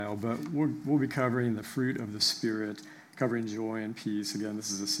while, but we'll be covering the fruit of the Spirit, covering joy and peace. Again,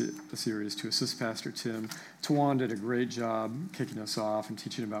 this is a series to assist Pastor Tim. Tawan did a great job kicking us off and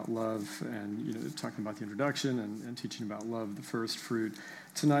teaching about love and talking about the introduction and teaching about love, the first fruit.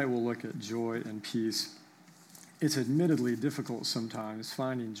 Tonight we'll look at joy and peace. It's admittedly difficult sometimes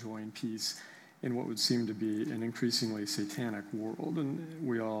finding joy and peace in what would seem to be an increasingly satanic world, and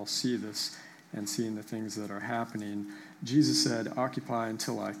we all see this and seeing the things that are happening. Jesus said, "Occupy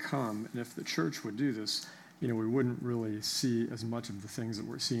until I come," and if the church would do this, we wouldn't really see as much of the things that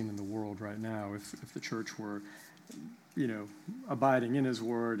we're seeing in the world right now. If the church were, abiding in his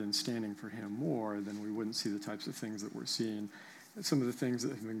word and standing for him more, then we wouldn't see the types of things that we're seeing. Some of the things that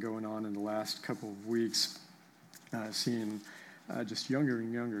have been going on in the last couple of weeks, seeing just younger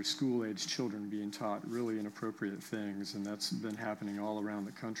and younger school-age children being taught really inappropriate things, and that's been happening all around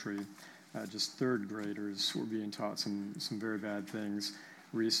the country. Just third graders were being taught some very bad things.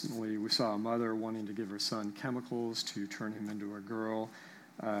 Recently, we saw a mother wanting to give her son chemicals to turn him into a girl.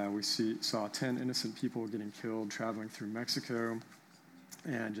 We saw 10 innocent people getting killed traveling through Mexico,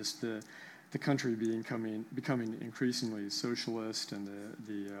 and just the country becoming increasingly socialist, and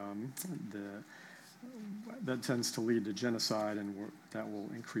that tends to lead to genocide, and that will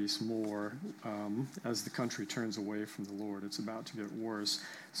increase more as the country turns away from the Lord. It's about to get worse.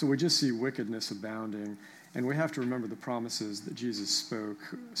 So we just see wickedness abounding, and we have to remember the promises that Jesus spoke,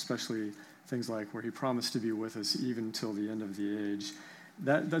 especially things like where he promised to be with us even till the end of the age.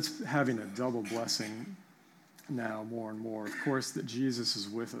 That's having a double blessing now more and more. Of course, that Jesus is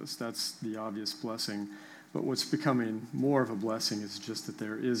with us. That's the obvious blessing. But what's becoming more of a blessing is just that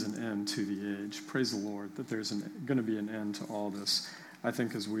there is an end to the age. Praise the Lord that there's going to be an end to all this. I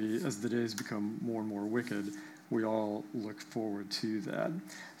think as the days become more and more wicked, we all look forward to that.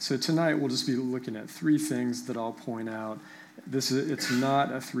 So tonight we'll just be looking at three things that I'll point out. It's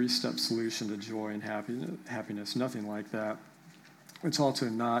not a three-step solution to joy and happiness, nothing like that. It's also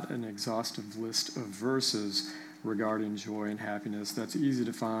not an exhaustive list of verses regarding joy and happiness. That's easy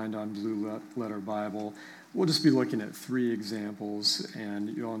to find on Blue Letter Bible. We'll just be looking at three examples,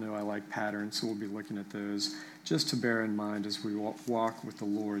 and you all know I like patterns, so we'll be looking at those just to bear in mind as we walk with the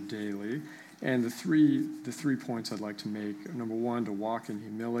Lord daily. And the three points I'd like to make: number one, to walk in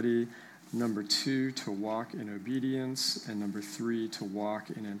humility; number two, to walk in obedience; and number three, to walk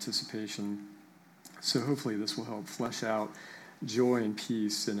in anticipation. So hopefully this will help flesh out joy and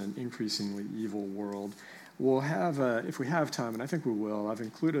peace in an increasingly evil world. We'll have, if we have time, and I think we will, I've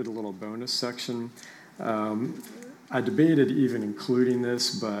included a little bonus section. I debated even including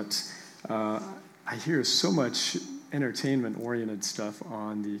this, but I hear so much entertainment-oriented stuff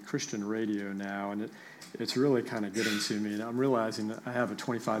on the Christian radio now, and it's really kind of getting to me. And I'm realizing that I have a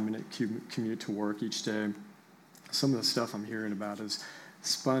 25-minute commute to work each day. Some of the stuff I'm hearing about is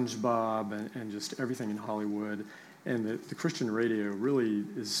SpongeBob and just everything in Hollywood. And the Christian radio really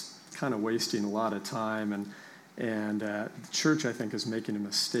is kind of wasting a lot of time, and the church, I think, is making a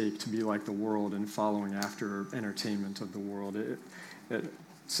mistake to be like the world and following after entertainment of the world.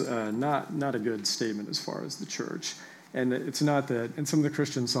 It's not a good statement as far as the church. And it's not that, and some of the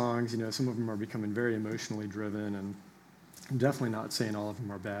Christian songs, some of them are becoming very emotionally driven, and I'm definitely not saying all of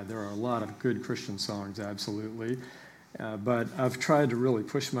them are bad. There are a lot of good Christian songs, absolutely. But I've tried to really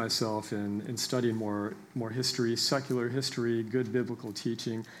push myself in studying more history, secular history, good biblical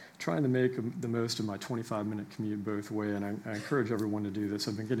teaching, trying to make the most of my 25-minute commute both way. And I encourage everyone to do this.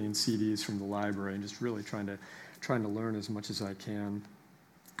 I've been getting CDs from the library and just really trying to learn as much as I can.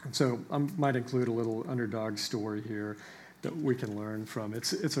 And so I might include a little underdog story here that we can learn from.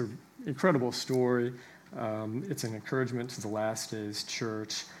 It's an incredible story. It's an encouragement to the last days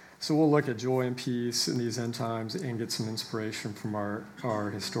church. So we'll look at joy and peace in these end times and get some inspiration from our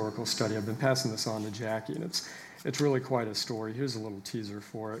historical study. I've been passing this on to Jackie, and it's really quite a story. Here's a little teaser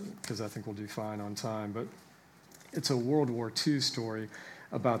for it, because I think we'll do fine on time. But it's a World War II story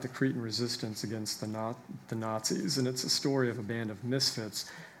about the Cretan resistance against the Nazis, and it's a story of a band of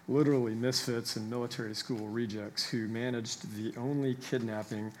misfits, literally misfits and military school rejects, who managed the only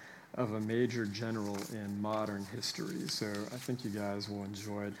kidnapping of a major general in modern history. So I think you guys will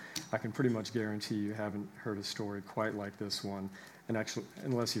enjoy it. I can pretty much guarantee you haven't heard a story quite like this one, and actually,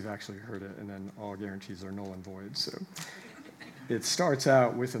 unless you've actually heard it, and then all guarantees are null and void. So it starts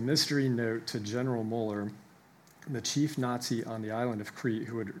out with a mystery note to General Muller, the chief Nazi on the island of Crete,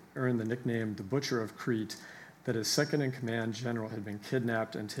 who had earned the nickname the Butcher of Crete, that his second-in-command general had been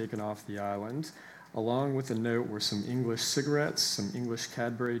kidnapped and taken off the island. Along with the note were some English cigarettes, some English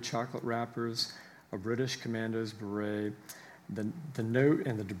Cadbury chocolate wrappers, a British commando's beret. The note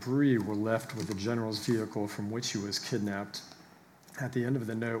and the debris were left with the general's vehicle from which he was kidnapped. At the end of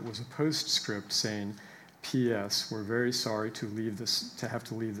the note was a postscript saying, P.S. We're very sorry to have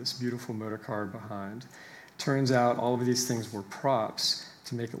to leave this beautiful motor car behind. Turns out all of these things were props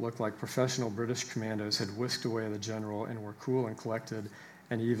to make it look like professional British commandos had whisked away the general and were cool and collected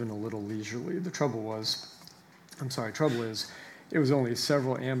and even a little leisurely. The trouble is, it was only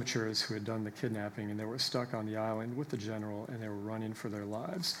several amateurs who had done the kidnapping, and they were stuck on the island with the general, and they were running for their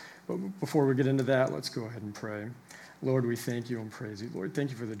lives. But before we get into that, let's go ahead and pray. Lord, we thank you and praise you. Lord, thank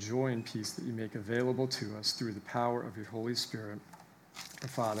you for the joy and peace that you make available to us through the power of your Holy Spirit. And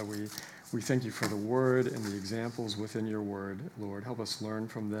Father, we thank you for the word and the examples within your word. Lord, help us learn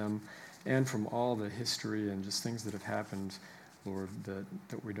from them and from all the history and just things that have happened, Lord, that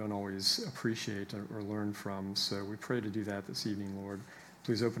we don't always appreciate or learn from. So we pray to do that this evening, Lord.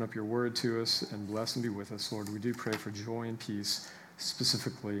 Please open up your word to us and bless and be with us, Lord. We do pray for joy and peace,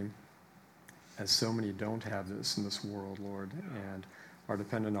 specifically as so many don't have this in this world, Lord, and are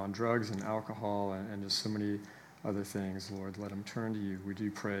dependent on drugs and alcohol and just so many other things, Lord. Let them turn to you. We do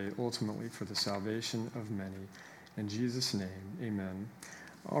pray ultimately for the salvation of many. In Jesus' name, amen.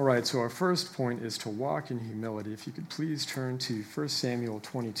 All right, so our first point is to walk in humility. If you could please turn to 1 Samuel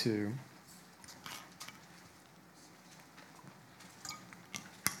 22.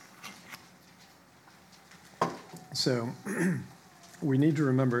 So we need to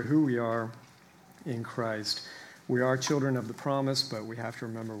remember who we are in Christ. We are children of the promise, but we have to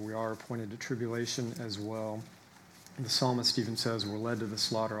remember we are appointed to tribulation as well. The psalmist even says we're led to the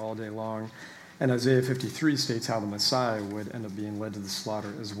slaughter all day long. And Isaiah 53 states how the Messiah would end up being led to the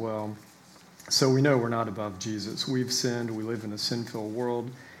slaughter as well. So we know we're not above Jesus. We've sinned. We live in a sin-filled world,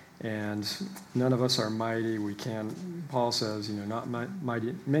 and none of us are mighty. Paul says, not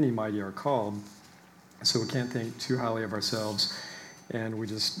mighty, many mighty are called. So we can't think too highly of ourselves, and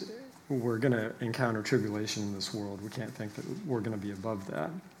we're going to encounter tribulation in this world. We can't think that we're going to be above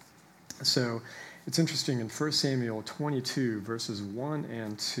that. So it's interesting in 1 Samuel 22, verses 1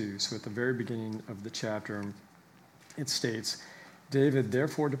 and 2, so at the very beginning of the chapter, it states, David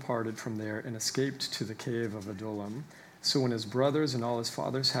therefore departed from there and escaped to the cave of Adullam. So when his brothers and all his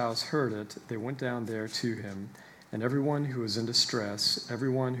father's house heard it, they went down there to him, and everyone who was in distress,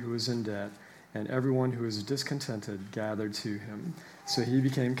 everyone who was in debt, and everyone who was discontented gathered to him. So he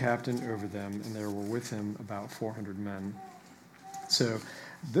became captain over them, and there were with him about 400 men. So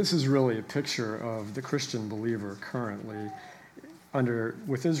this is really a picture of the Christian believer currently.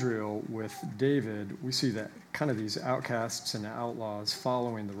 With Israel, with David, we see that kind of these outcasts and outlaws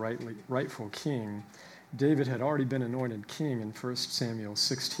following the rightful king. David had already been anointed king in 1 Samuel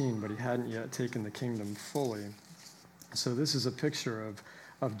 16, but he hadn't yet taken the kingdom fully. So this is a picture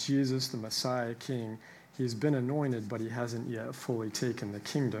of Jesus, the Messiah King. He's been anointed, but he hasn't yet fully taken the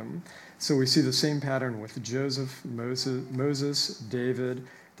kingdom. So we see the same pattern with Joseph, Moses, David.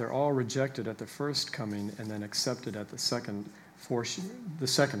 They're all rejected at the first coming and then accepted at the second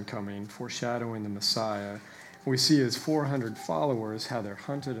coming, foreshadowing the Messiah. We see his 400 followers, how they're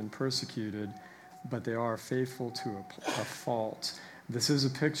hunted and persecuted, but they are faithful to a fault. This is a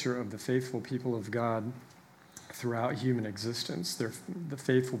picture of the faithful people of God throughout human existence. They're the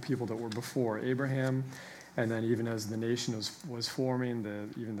faithful people that were before Abraham, and then even as the nation was forming,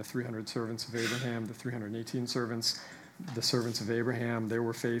 even the 300 servants of Abraham, the 318 servants, the servants of Abraham, they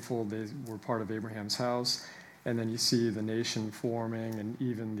were faithful. They were part of Abraham's house. And then you see the nation forming, and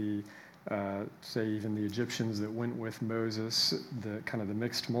even the Egyptians that went with Moses, the kind of the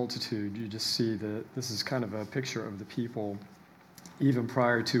mixed multitude. You just see that this is kind of a picture of the people even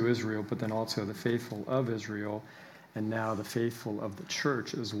prior to Israel, but then also the faithful of Israel, and now the faithful of the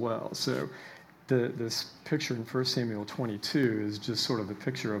church as well. So this picture in 1 Samuel 22 is just sort of a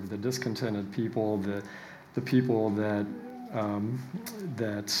picture of the discontented people, the people that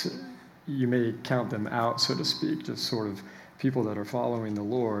you may count them out, so to speak, just sort of people that are following the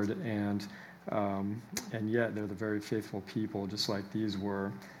Lord, and yet they're the very faithful people, just like these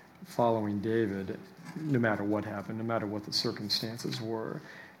were following David, no matter what happened, no matter what the circumstances were.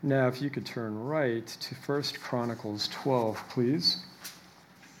 Now, if you could turn right to 1 Chronicles 12, please.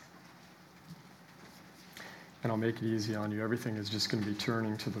 And I'll make it easy on you. Everything is just going to be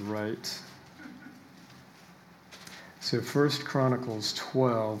turning to the right. So 1 Chronicles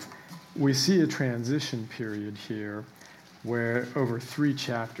 12, we see a transition period here where over 3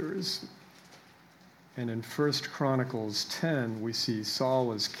 chapters. And in 1 Chronicles 10, we see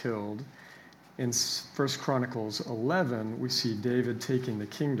Saul is killed. In 1 Chronicles 11, we see David taking the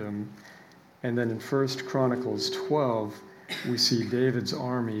kingdom. And then in 1 Chronicles 12, we see David's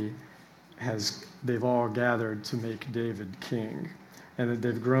army they've all gathered to make David king, and that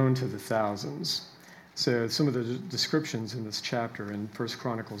they've grown to the thousands. So some of the descriptions in this chapter in 1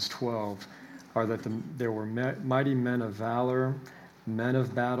 Chronicles 12 are that there were mighty men of valor, men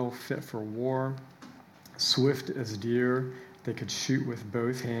of battle fit for war, swift as deer. They could shoot with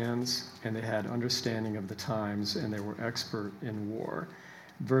both hands, and they had understanding of the times, and they were expert in war.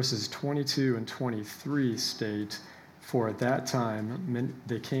 Verses 22 and 23 state, for at that time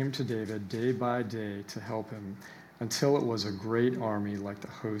they came to David day by day to help him, until it was a great army like the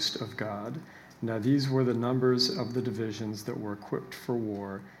host of God. Now these were the numbers of the divisions that were equipped for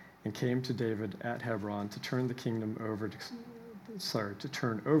war, and came to David at Hebron to turn over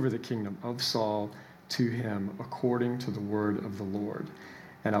the kingdom of Saul to him according to the word of the Lord.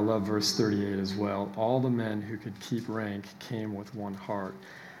 And I love verse 38 as well. All the men who could keep rank came with one heart.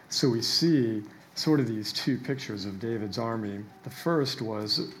 So we see sort of these two pictures of David's army. The first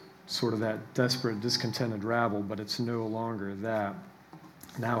was sort of that desperate, discontented rabble, but it's no longer that.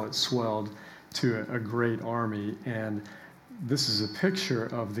 Now it's swelled to a great army, and this is a picture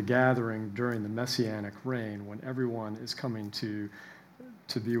of the gathering during the Messianic reign when everyone is coming to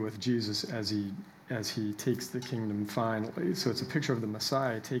be with Jesus as he takes the kingdom finally. So it's a picture of the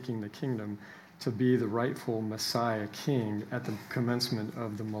Messiah taking the kingdom to be the rightful Messiah king at the commencement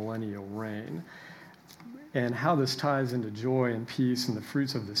of the millennial reign. And how this ties into joy and peace and the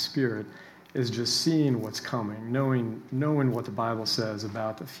fruits of the Spirit is just seeing what's coming, knowing what the Bible says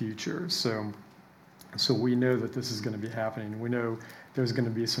about the future. So we know that this is going to be happening. We know there's going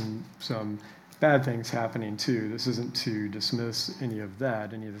to be some bad things happening too. This isn't to dismiss any of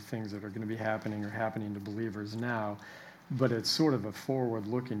that, any of the things that are going to be happening or happening to believers now, but it's sort of a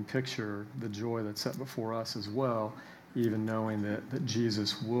forward-looking picture, the joy that's set before us as well, even knowing that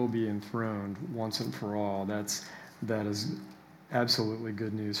Jesus will be enthroned once and for all. That is absolutely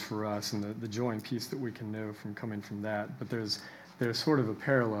good news for us, and the joy and peace that we can know from coming from that. But there's sort of a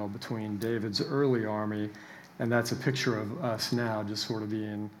parallel between David's early army, and that's a picture of us now just sort of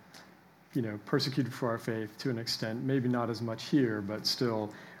being, persecuted for our faith to an extent, maybe not as much here, but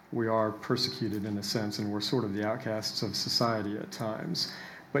still we are persecuted in a sense, and we're sort of the outcasts of society at times.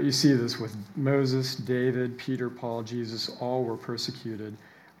 But you see this with Moses, David, Peter, Paul, Jesus, all were persecuted.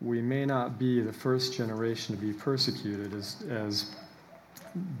 We may not be the first generation to be persecuted, as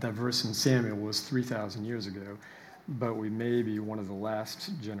that verse in Samuel was 3,000 years ago, but we may be one of the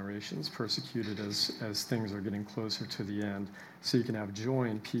last generations persecuted as things are getting closer to the end. So you can have joy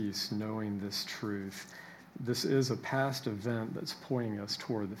and peace knowing this truth. This is a past event that's pointing us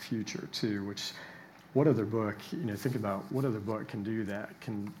toward the future too, which what other book, think about what other book can do that,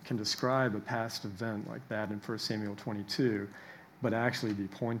 can describe a past event like that in 1 Samuel 22, but actually be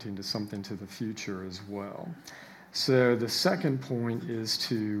pointing to something to the future as well. So the second point is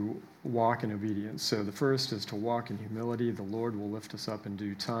to walk in obedience. So the first is to walk in humility. The Lord will lift us up in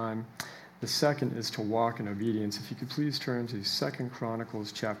due time. The second is to walk in obedience. If you could please turn to 2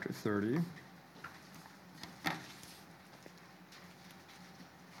 Chronicles chapter 30.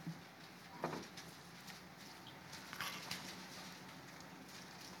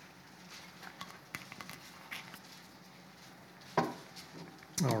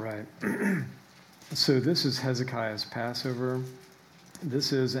 All right. So this is Hezekiah's Passover.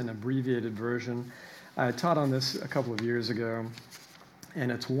 This is an abbreviated version. I taught on this a couple of years ago,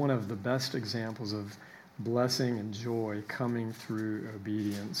 and it's one of the best examples of blessing and joy coming through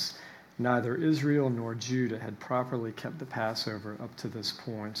obedience. Neither Israel nor Judah had properly kept the Passover up to this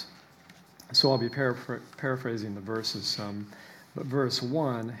point. So I'll be paraphrasing the verses some. But verse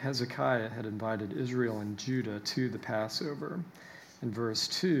 1, Hezekiah had invited Israel and Judah to the Passover. In verse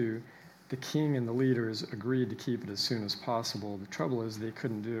 2, the king and the leaders agreed to keep it as soon as possible. The trouble is they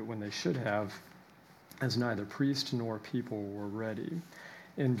couldn't do it when they should have, as neither priest nor people were ready.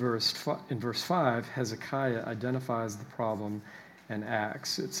 In verse 5, Hezekiah identifies the problem and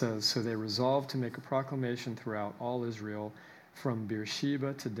acts. It says, so they resolved to make a proclamation throughout all Israel from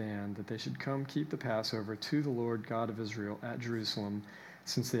Beersheba to Dan that they should come keep the Passover to the Lord God of Israel at Jerusalem,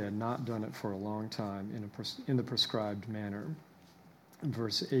 since they had not done it for a long time in the prescribed manner.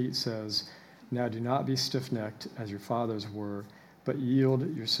 Verse 8 says, now do not be stiff-necked as your fathers were, but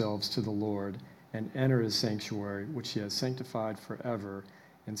yield yourselves to the Lord and enter his sanctuary, which he has sanctified forever,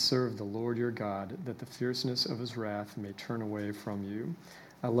 and serve the Lord your God, that the fierceness of his wrath may turn away from you.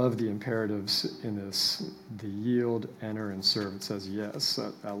 I love the imperatives in this, the yield, enter, and serve. It says yes.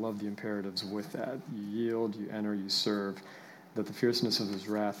 I love the imperatives with that. You yield, you enter, you serve, that the fierceness of his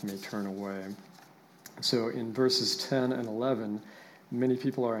wrath may turn away. So in verses 10 and 11, many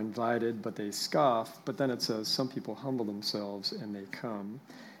people are invited, but they scoff. But then it says some people humble themselves and they come.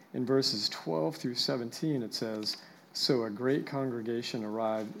 In verses 12 through 17, it says, so a great congregation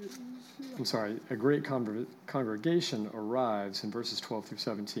arrived. congregation arrives in verses 12 through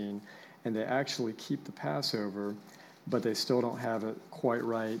 17, and they actually keep the Passover, but they still don't have it quite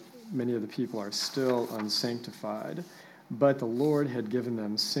right. Many of the people are still unsanctified, but the Lord had given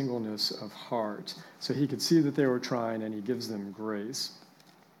them singleness of heart. So he could see that they were trying, and he gives them grace.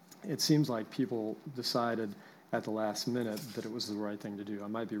 It seems like people decided at the last minute that it was the right thing to do. I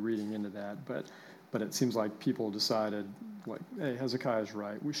might be reading into that, but it seems like people decided, like, hey, Hezekiah's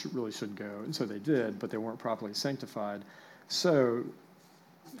right, we really should go. And so they did, but they weren't properly sanctified. So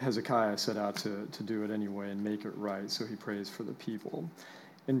Hezekiah set out to do it anyway and make it right, so he prays for the people.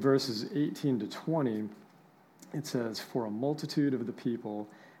 In verses 18 to 20, it says, "For a multitude of the people,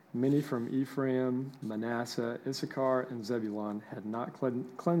 many from Ephraim, Manasseh, Issachar, and Zebulun had not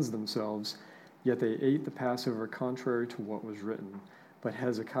cleansed themselves, yet they ate the Passover contrary to what was written. But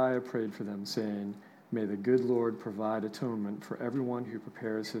Hezekiah prayed for them, saying, May the good Lord provide atonement for everyone who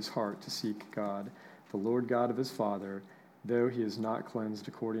prepares his heart to seek God, the Lord God of his father, though he is not cleansed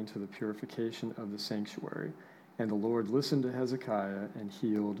according to the purification of the sanctuary. And the Lord listened to Hezekiah and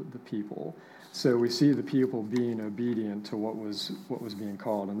healed the people." So we see the people being obedient to what was being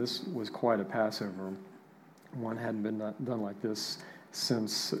called, and this was quite a Passover. One hadn't been done like this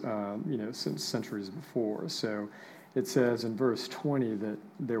since centuries before. So it says in verse 20 that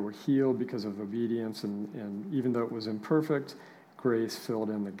they were healed because of obedience, and even though it was imperfect, grace filled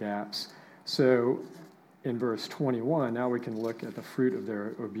in the gaps. So in verse 21, now we can look at the fruit of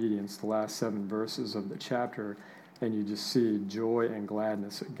their obedience, the last 7 verses of the chapter, and you just see joy and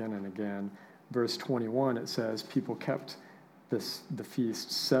gladness again and again. Verse 21, it says, people kept the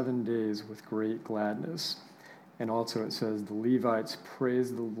feast 7 days with great gladness. And also it says, the Levites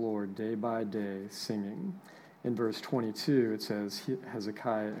praised the Lord day by day, singing. In verse 22, it says,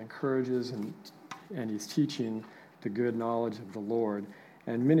 Hezekiah encourages and he's teaching the good knowledge of the Lord.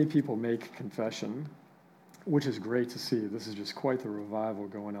 And many people make confession, which is great to see. This is just quite the revival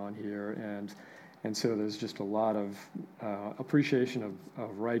going on here. And so there's just a lot of appreciation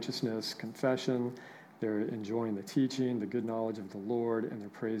of righteousness, confession. They're enjoying the teaching, the good knowledge of the Lord, and they're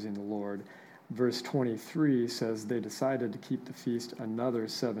praising the Lord. Verse 23 says they decided to keep the feast another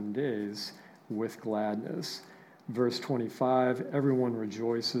 7 days with gladness. Verse 25, everyone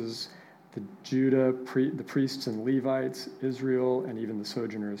rejoices. The priests and Levites, Israel, and even the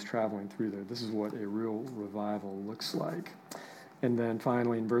sojourners traveling through there. This is what a real revival looks like. And then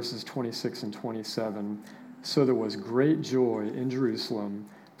finally in verses 26 and 27, so there was great joy in Jerusalem,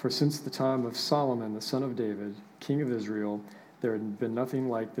 for since the time of Solomon, the son of David, king of Israel, there had been nothing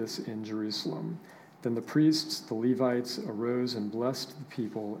like this in Jerusalem. Then the priests, the Levites, arose and blessed the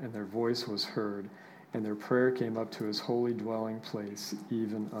people, and their voice was heard, and their prayer came up to his holy dwelling place,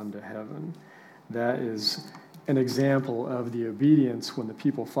 even unto heaven. That is an example of the obedience when the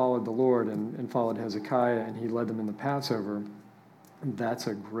people followed the Lord and followed Hezekiah, and he led them in the Passover. That's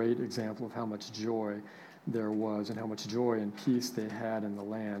a great example of how much joy there was and how much joy and peace they had in the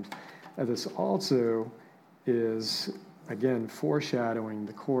land. This also is, again, foreshadowing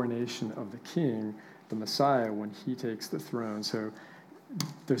the coronation of the king, the Messiah, when he takes the throne. So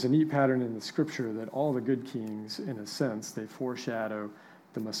there's a neat pattern in the scripture that all the good kings, in a sense, they foreshadow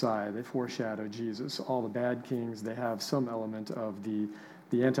the Messiah. They foreshadow Jesus. All the bad kings, they have some element of the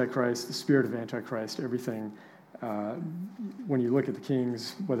Antichrist, the spirit of Antichrist, everything. When you look at the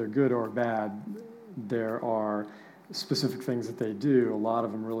kings, whether good or bad, there are specific things that they do. A lot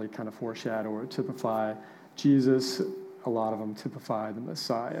of them really kind of foreshadow or typify Jesus. A lot of them typify the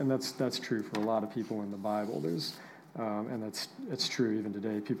Messiah, and that's true for a lot of people in the Bible. And it's true even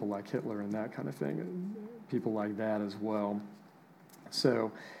today. People like Hitler and that kind of thing, people like that as well.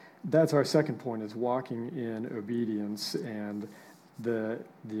 So that's our second point: is walking in obedience. And the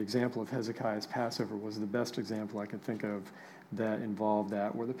example of Hezekiah's Passover was the best example I could think of that involved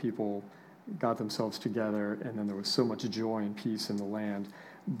that, where the people got themselves together, and then there was so much joy and peace in the land.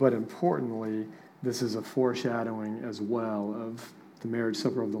 But importantly, this is a foreshadowing as well of the marriage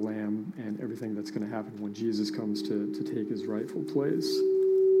supper of the Lamb and everything that's going to happen when Jesus comes to take his rightful place.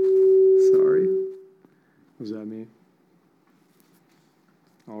 Sorry. Was that me?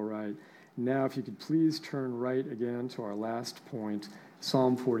 All right. Now, if you could please turn right again to our last point,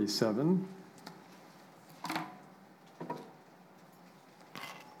 Psalm 47.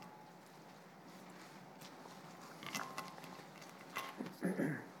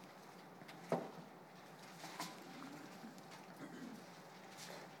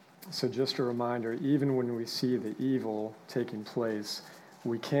 So just a reminder, even when we see the evil taking place,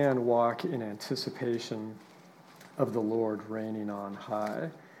 we can walk in anticipation of the Lord reigning on high.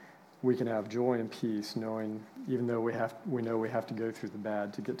 we can have joy and peace, knowing, even though we know we have to go through the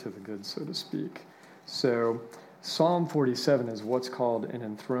bad to get to the good, so to speak. So Psalm 47 is what's called an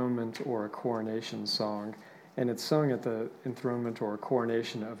enthronement or a coronation song, and it's sung at the enthronement or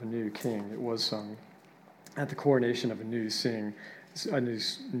coronation of a new king. It was sung at the coronation of a new king.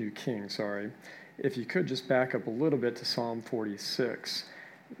 If you could just back up a little bit to Psalm 46,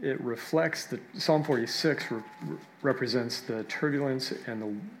 it reflects Psalm 46 represents the turbulence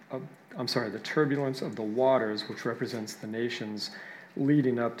and the turbulence of the waters, which represents the nations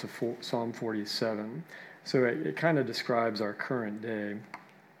leading up to Psalm 47. So it kind of describes our current day.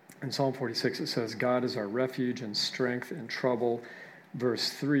 In Psalm 46, it says, God is our refuge and strength in trouble. Verse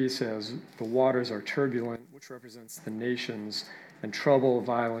 3 says, the waters are turbulent, which represents the nations, and trouble,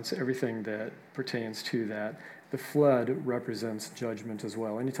 violence, everything that pertains to that. The flood represents judgment as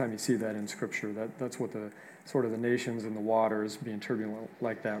well. Anytime you see that in Scripture, that's what the sort of the nations and the waters being turbulent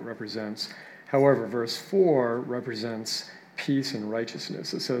like that represents. However, verse 4 represents peace and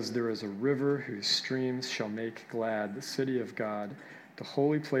righteousness. It says, there is a river whose streams shall make glad the city of God, the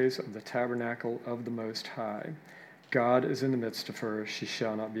holy place of the tabernacle of the Most High. God is in the midst of her, she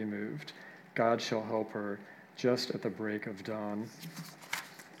shall not be moved. God shall help her just at the break of dawn.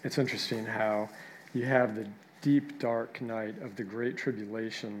 It's interesting how you have the deep, dark night of the great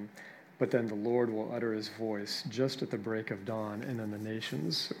tribulation, but then the Lord will utter his voice just at the break of dawn, and then the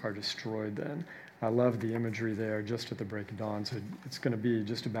nations are destroyed then. I love the imagery there, just at the break of dawn. So it's going to be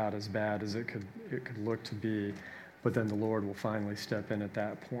just about as bad as it could look to be, but then the Lord will finally step in at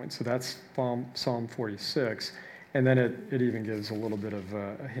that point. So that's Psalm 46. And then it even gives a little bit of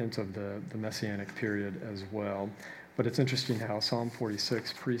a hint of the Messianic period as well. But it's interesting how Psalm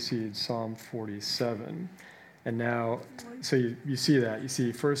 46 precedes Psalm 47. And now, so you see that. You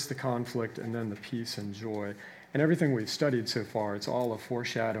see first the conflict and then the peace and joy. And everything we've studied so far, it's all a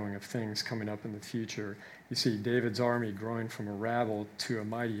foreshadowing of things coming up in the future. You see David's army growing from a rabble to a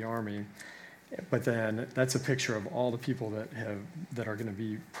mighty army. But then that's a picture of all the people that are going to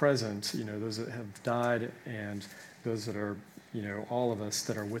be present, those that have died and those that are, all of us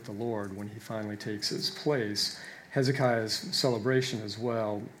that are with the Lord when he finally takes his place. Hezekiah's celebration as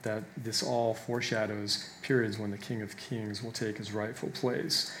well, that this all foreshadows periods when the King of Kings will take his rightful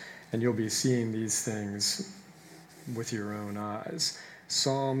place. And you'll be seeing these things with your own eyes.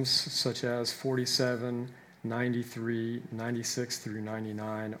 Psalms such as 47, 93, 96 through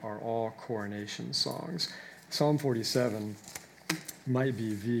 99 are all coronation songs. Psalm 47 might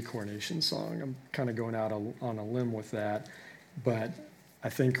be the coronation song. I'm kind of going out on a limb with that, but I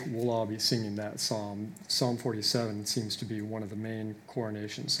think we'll all be singing that psalm. Psalm 47 seems to be one of the main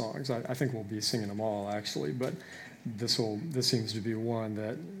coronation songs. I think we'll be singing them all, actually, but this seems to be one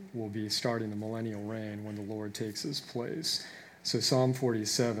that will be starting the millennial reign when the Lord takes his place. So Psalm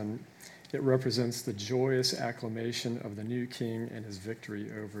 47, it represents the joyous acclamation of the new king and his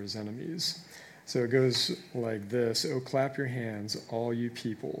victory over his enemies. So it goes like this: "Oh, clap your hands, all you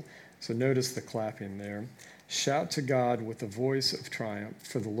people." So notice the clapping there. "Shout to God with the voice of triumph,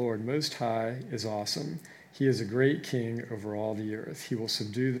 for the Lord Most High is awesome. He is a great king over all the earth. He will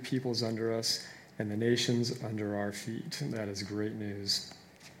subdue the peoples under us and the nations under our feet." And that is great news.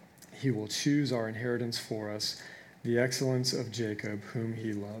 "He will choose our inheritance for us, the excellence of Jacob, whom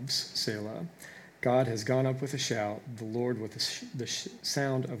he loves." Selah. "God has gone up with a shout, the Lord with the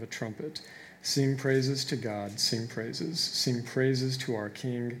sound of a trumpet. Sing praises to God, sing praises. Sing praises to our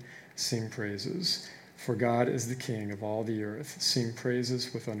King, sing praises. For God is the King of all the earth. Sing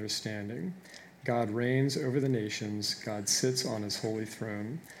praises with understanding. God reigns over the nations. God sits on his holy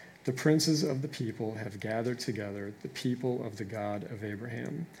throne. The princes of the people have gathered together, the people of the God of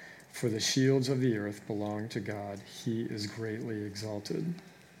Abraham. For the shields of the earth belong to God. He is greatly exalted."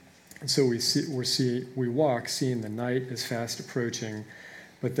 And so we walk, seeing the night is fast approaching,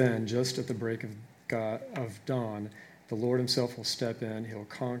 but then just at the break of dawn, the Lord himself will step in, he'll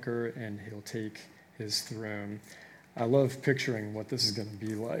conquer, and he'll take his throne. I love picturing what this is going to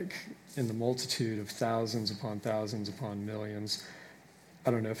be like in the multitude of thousands upon millions.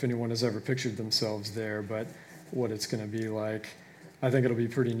 I don't know if anyone has ever pictured themselves there, but what it's going to be like. I think it'll be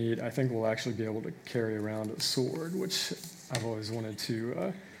pretty neat. I think we'll actually be able to carry around a sword, which I've always wanted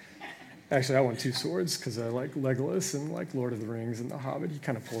to. Actually, I want two swords because I like Legolas and like Lord of the Rings and The Hobbit. He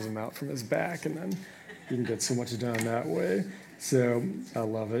kind of pulls them out from his back, and then you can get so much done that way. So I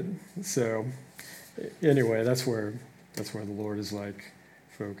love it. So anyway, that's where the Lord is like,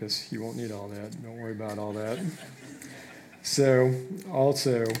 focus. You won't need all that. Don't worry about all that. So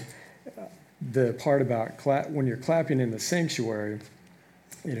also, the part about when you're clapping in the sanctuary,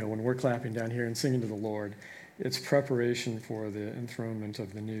 when we're clapping down here and singing to the Lord, It's preparation for the enthronement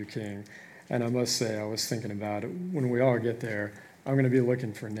of the new king. And I must say, I was thinking about it, when we all get there, I'm going to be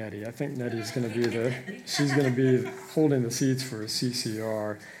looking for Nettie. I think Nettie's going to be she's going to be holding the seats for a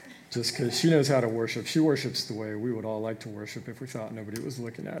CCR, just because she knows how to worship. She worships the way we would all like to worship if we thought nobody was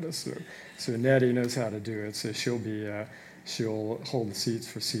looking at us. So Nettie knows how to do it. So she'll hold the seats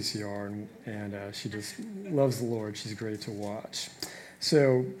for CCR, and she just loves the Lord. She's great to watch.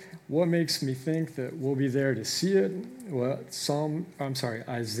 So what makes me think that we'll be there to see it? Well,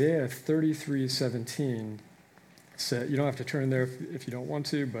 Isaiah 33:17 said, you don't have to turn there if you don't want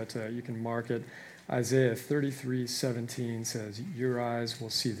to, but you can mark it. Isaiah 33:17 says, your eyes will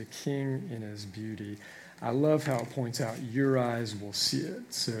see the king in his beauty. I love how it points out, your eyes will see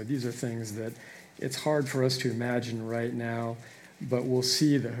it. So these are things that it's hard for us to imagine right now, but we'll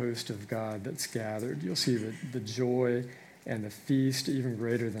see the host of God that's gathered. You'll see the joy and the feast, even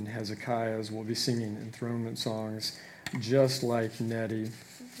greater than Hezekiah's. We'll be singing enthronement songs just like Nettie.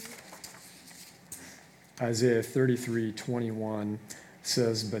 Isaiah 33:21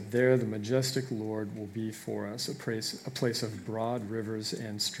 says, but there the majestic Lord will be for us, a place of broad rivers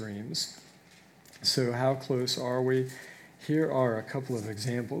and streams. So how close are we? Here are a couple of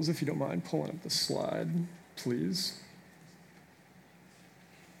examples, if you don't mind pulling up the slide, please.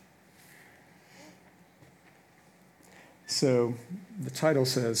 So the title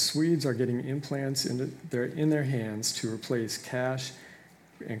says, Swedes are getting implants in their hands to replace cash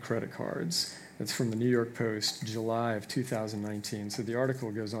and credit cards. It's from the New York Post, July of 2019. So the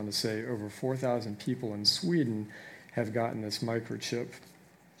article goes on to say over 4,000 people in Sweden have gotten this microchip.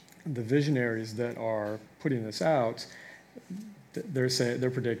 The visionaries that are putting this out,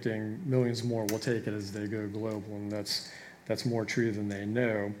 they're predicting millions more will take it as they go global, and that's more true than they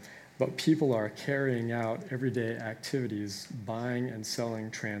know. But people are carrying out everyday activities, buying and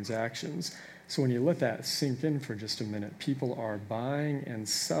selling transactions. So when you let that sink in for just a minute, people are buying and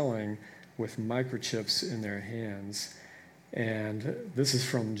selling with microchips in their hands. And this is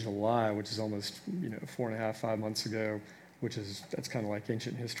from July, which is almost 4.5, 5 months ago, that's kind of like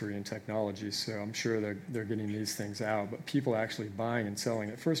ancient history and technology. So I'm sure they're getting these things out. But people actually buying and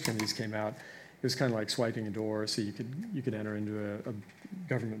selling. At first, when these came out, it was kind of like swiping a door, so you could enter into a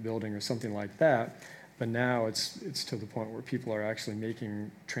government building or something like that. But now it's to the point where people are actually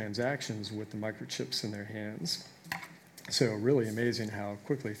making transactions with the microchips in their hands. So really amazing how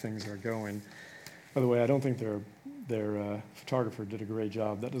quickly things are going. By the way, I don't think their photographer did a great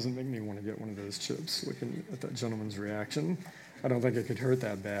job. That doesn't make me want to get one of those chips, looking at that gentleman's reaction. I don't think it could hurt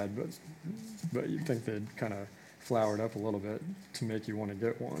that bad, but you'd think they'd kind of flower it up a little bit to make you want to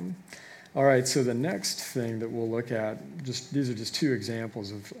get one. All right, so the next thing that we'll look at, these are just two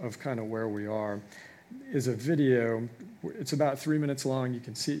examples of kind of where we are, is a video. It's about 3 minutes long. You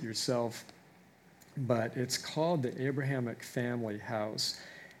can see it yourself. But it's called the Abrahamic Family House.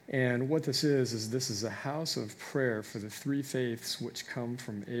 And what this is a house of prayer for the three faiths which come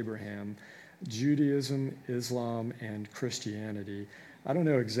from Abraham: Judaism, Islam, and Christianity. I don't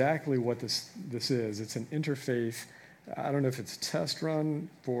know exactly what this is. It's an interfaith. I don't know if it's a test run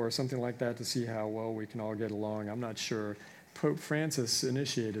for something like that to see how well we can all get along. I'm not sure. Pope Francis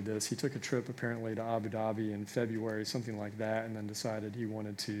initiated this. He took a trip apparently to Abu Dhabi in February, something like that, and then decided he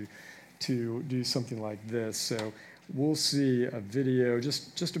wanted to do something like this. So we'll see a video,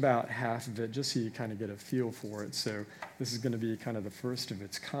 just about half of it, just so you kind of get a feel for it. So this is going to be kind of the first of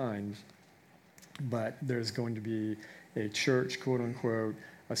its kind. But there's going to be a church, quote unquote,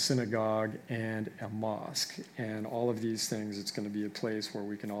 a synagogue, and a mosque. And all of these things, it's going to be a place where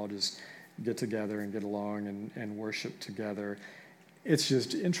we can all just get together and get along and worship together. It's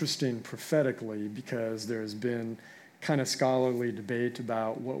just interesting prophetically because there's been kind of scholarly debate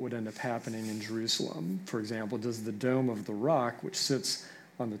about what would end up happening in Jerusalem. For example, does the Dome of the Rock, which sits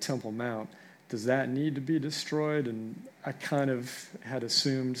on the Temple Mount, does that need to be destroyed? And I kind of had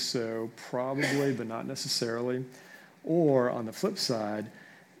assumed so, probably, but not necessarily. Or on the flip side,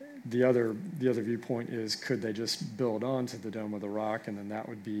 the other viewpoint is, could they just build onto the Dome of the Rock, and then that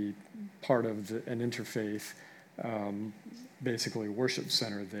would be part of an interfaith, basically worship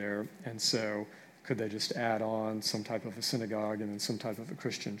center there. And so could they just add on some type of a synagogue and then some type of a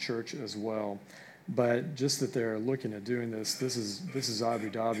Christian church as well? But just that they're looking at doing this is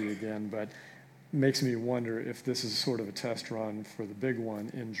Abu Dhabi again, but makes me wonder if this is sort of a test run for the big one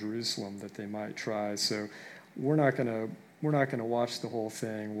in Jerusalem that they might try. So we're not going to watch the whole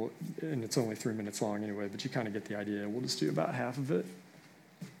thing, and it's only 3 minutes long anyway, but you kind of get the idea. We'll just do about half of it.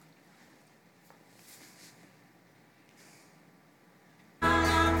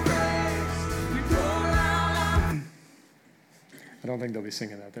 I don't think they'll be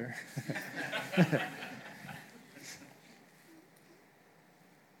singing that there.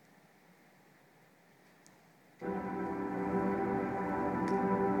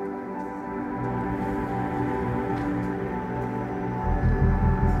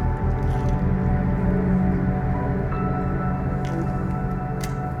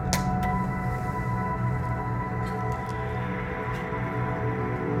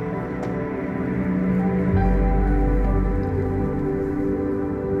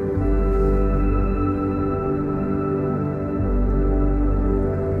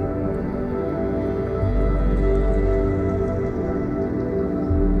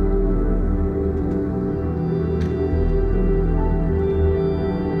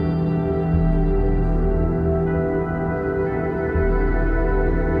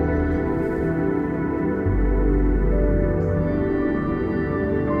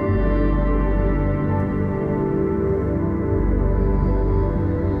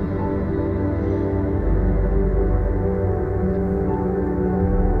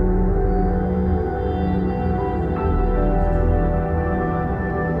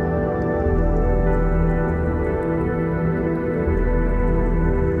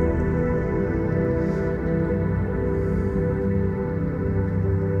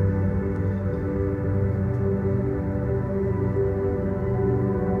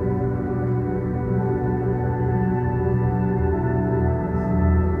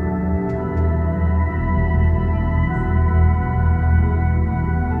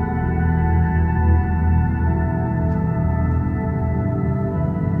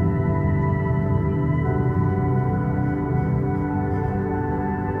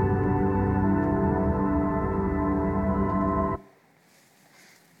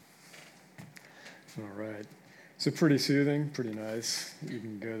 All right. So pretty soothing, pretty nice. You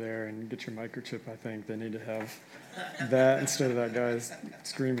can go there and get your microchip, I think. They need to have that instead of that guy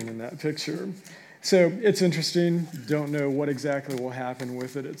screaming in that picture. So it's interesting. Don't know what exactly will happen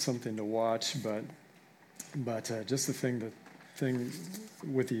with it. It's something to watch, but just the thing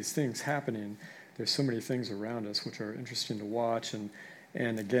with these things happening, there's so many things around us which are interesting to watch.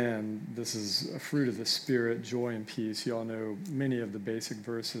 And again, this is a fruit of the Spirit, joy and peace. You all know many of the basic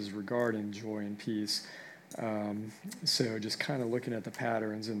verses regarding joy and peace. So just kind of looking at the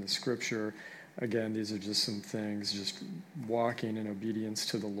patterns in the Scripture, again, these are just some things, just walking in obedience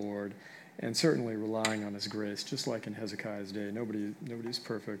to the Lord, and certainly relying on His grace, just like in Hezekiah's day. Nobody's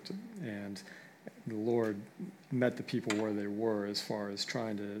perfect, and the Lord met the people where they were as far as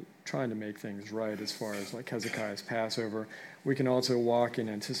trying to make things right, as far as like Hezekiah's Passover. We can also walk in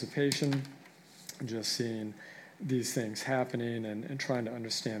anticipation, just seeing these things happening and trying to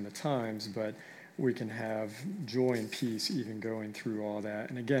understand the times, but we can have joy and peace even going through all that.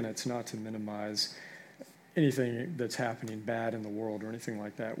 And again, it's not to minimize anything that's happening bad in the world or anything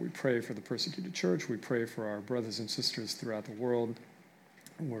like that. We pray for the persecuted church. We pray for our brothers and sisters throughout the world.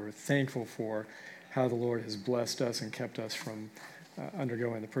 We're thankful for how the Lord has blessed us and kept us from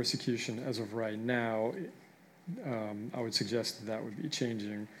undergoing the persecution as of right now. I would suggest that would be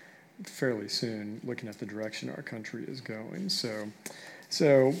changing fairly soon, looking at the direction our country is going.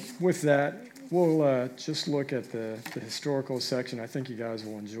 So with that, we'll just look at the historical section. I think you guys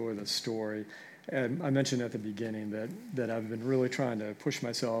will enjoy the story. And I mentioned at the beginning that I've been really trying to push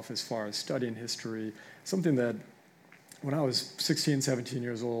myself as far as studying history, something that when I was 16, 17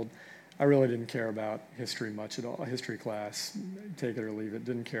 years old, I really didn't care about history much at all. A history class, take it or leave it,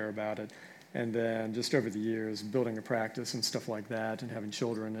 didn't care about it. And then just over the years, building a practice and stuff like that and having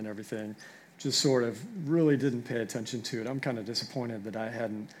children and everything, just sort of really didn't pay attention to it. I'm kind of disappointed that I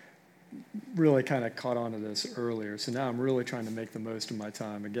hadn't really kind of caught on to this earlier. So now I'm really trying to make the most of my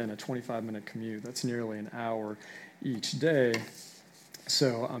time. Again, a 25-minute commute, that's nearly an hour each day.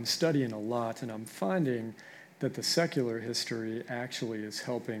 So I'm studying a lot, and I'm finding that the secular history actually is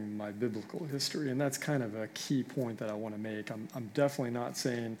helping my biblical history. And that's kind of a key point that I want to make. I'm definitely not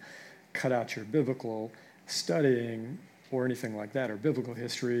saying cut out your biblical studying or anything like that, or biblical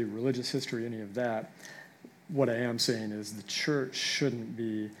history, religious history, any of that. What I am saying is the church shouldn't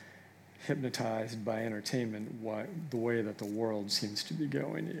be hypnotized by entertainment the way that the world seems to be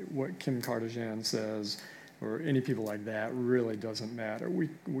going. What Kim Kardashian says, or any people like that, really doesn't matter.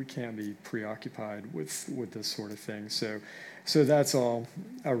 We can't be preoccupied with this sort of thing. So that's all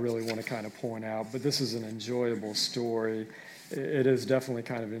I really want to kind of point out. But this is an enjoyable story. It is definitely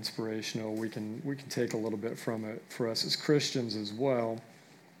kind of inspirational. We can take a little bit from it for us as Christians as well.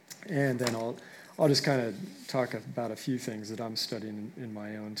 And then I'll just kind of talk about a few things that I'm studying in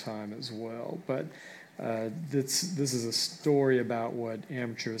my own time as well. But this is a story about what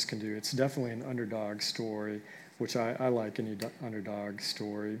amateurs can do. It's definitely an underdog story, which I like any underdog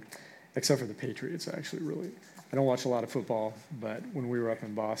story, except for the Patriots, actually, really. I don't watch a lot of football, but when we were up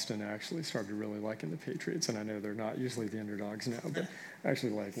in Boston, I actually started really liking the Patriots, and I know they're not usually the underdogs now, but I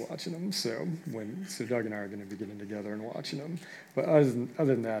actually like watching them. So Doug and I are going to be getting together and watching them. But other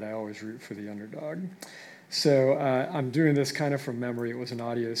than that, I always root for the underdog. So I'm doing this kind of from memory. It was an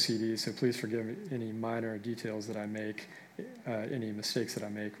audio CD, so please forgive me any minor details that I make, any mistakes that I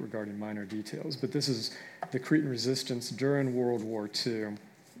make regarding minor details. But this is the Cretan resistance during World War II.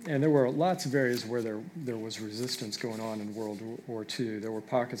 And there were lots of areas where there was resistance going on in World War II. There were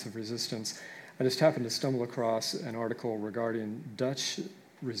pockets of resistance. I just happened to stumble across an article regarding Dutch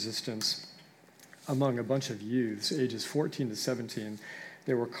resistance among a bunch of youths, ages 14 to 17.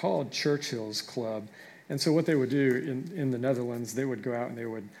 They were called Churchill's Club. And so what they would do in the Netherlands, they would go out and they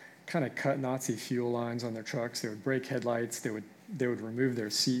would kind of cut Nazi fuel lines on their trucks. They would break headlights. They would remove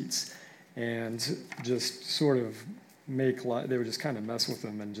their seats and just sort of they would just kind of mess with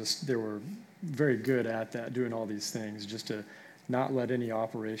them, and they were very good at that, doing all these things just to not let any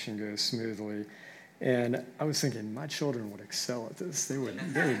operation go smoothly. And I was thinking, my children would excel at this. They would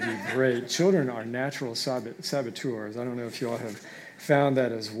do great. Children are natural saboteurs. I don't know if you all have found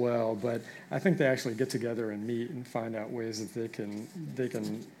that as well, but I think they actually get together and meet and find out ways that they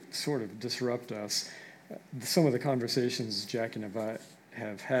can sort of disrupt us. Some of the conversations Jack and I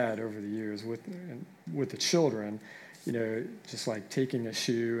have had over the years with the children, just like taking a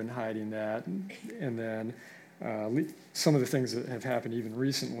shoe and hiding that, and then some of the things that have happened even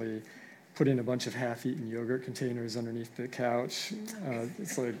recently, putting a bunch of half-eaten yogurt containers underneath the couch.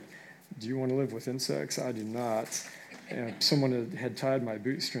 It's like, do you want to live with insects? I do not. And someone had tied my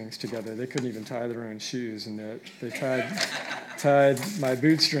bootstrings together. They couldn't even tie their own shoes, and they tied my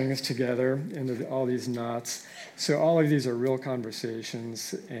bootstrings together into all these knots. So all of these are real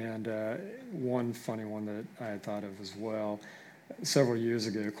conversations, and one funny one that I had thought of as well. Several years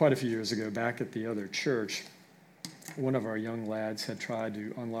ago, quite a few years ago, back at the other church, one of our young lads had tried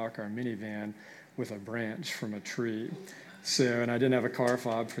to unlock our minivan with a branch from a tree. So, and I didn't have a car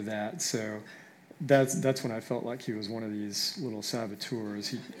fob for that, so that's when I felt like he was one of these little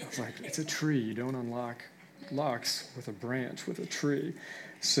saboteurs. I was like, it's a tree, you don't unlock locks with a branch with a tree.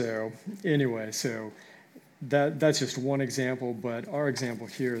 So anyway, so that's just one example, but our example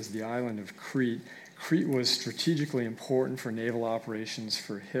here is the island of Crete. Crete was strategically important for naval operations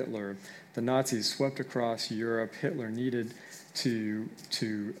for Hitler. The Nazis swept across Europe. Hitler needed to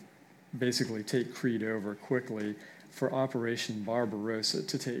basically take Crete over quickly for Operation Barbarossa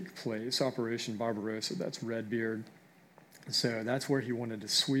to take place. Operation Barbarossa, that's Redbeard. So that's where he wanted to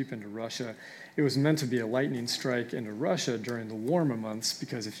sweep into Russia. It was meant to be a lightning strike into Russia during the warmer months,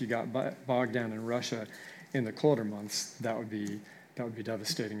 because if you got bogged down in Russia in the colder months, that would be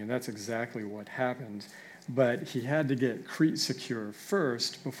devastating, and that's exactly what happened. But he had to get Crete secure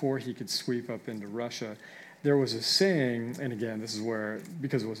first before he could sweep up into Russia. There was a saying, and again, this is where,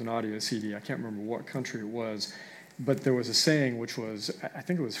 because it was an audio CD, I can't remember what country it was, but there was a saying which was, I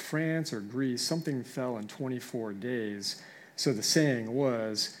think it was France or Greece, something fell in 24 days. So the saying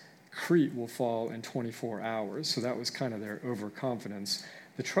was, Crete will fall in 24 hours. So that was kind of their overconfidence.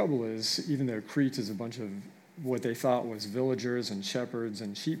 The trouble is, even though Crete is a bunch of what they thought was villagers and shepherds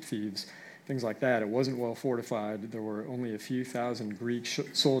and sheep thieves, things like that, it wasn't well fortified. There were only a few thousand Greek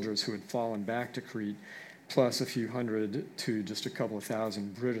soldiers who had fallen back to Crete, plus a few hundred to just a couple of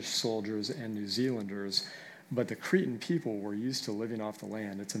thousand British soldiers and New Zealanders. But the Cretan people were used to living off the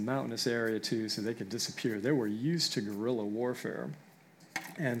land. It's a mountainous area too, so they could disappear. They were used to guerrilla warfare.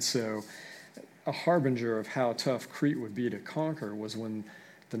 And so a harbinger of how tough Crete would be to conquer was when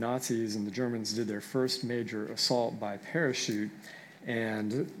the Nazis and the Germans did their first major assault by parachute,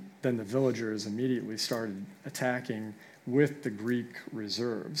 and then the villagers immediately started attacking with the Greek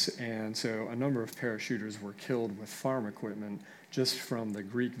reserves. And so a number of parachuters were killed with farm equipment just from the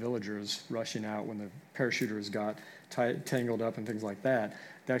Greek villagers rushing out when the parachuters got tangled up and things like that.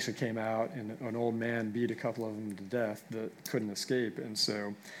 They actually came out, and an old man beat a couple of them to death that couldn't escape. And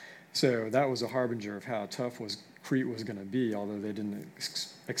so that was a harbinger of how tough Crete was going to be, although they didn't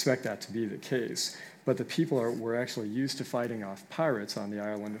expect that to be the case. But the people were actually used to fighting off pirates on the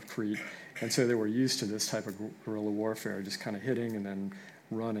island of Crete, and so they were used to this type of guerrilla warfare, just kind of hitting and then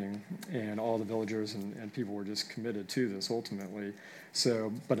running, and all the villagers and people were just committed to this ultimately.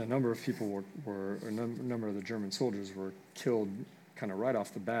 So, but a number of people a number of the German soldiers were killed kind of right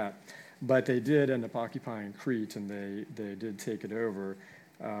off the bat. But they did end up occupying Crete, and they did take it over.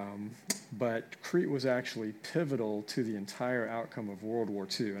 But Crete was actually pivotal to the entire outcome of World War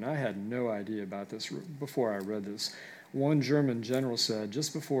II, and I had no idea about this before I read this. One German general said,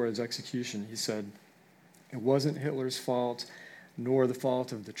 just before his execution, he said, it wasn't Hitler's fault, nor the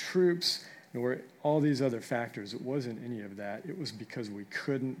fault of the troops, nor all these other factors. It wasn't any of that. It was because we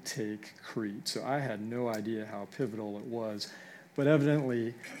couldn't take Crete. So I had no idea how pivotal it was. But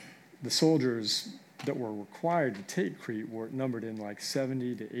evidently, the soldiers that were required to take Crete were numbered in like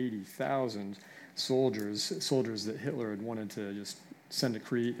 70 to 80,000 soldiers that Hitler had wanted to just send to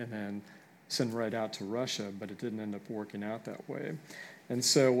Crete and then send right out to Russia, but it didn't end up working out that way. And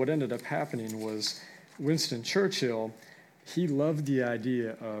so what ended up happening was Winston Churchill, he loved the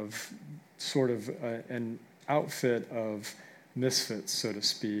idea of sort of an outfit of misfits, so to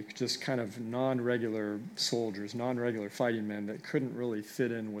speak, just kind of non-regular soldiers, non-regular fighting men that couldn't really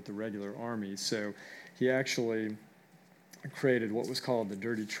fit in with the regular army. So he actually created what was called the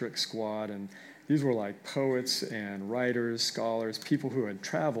Dirty Trick Squad, and these were like poets and writers, scholars, people who had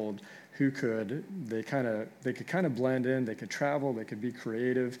traveled, who could kind of blend in. They could travel, they could be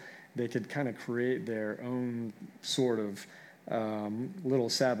creative, they could kind of create their own sort of little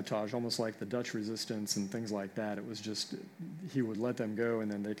sabotage, almost like the Dutch resistance and things like that. It was just, he would let them go,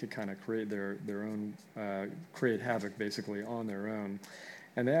 and then they could kind of create their own, create havoc basically on their own.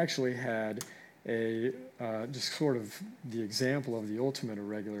 And they actually had just sort of the example of the ultimate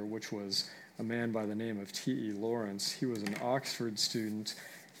irregular, which was a man by the name of T.E. Lawrence. He was an Oxford student.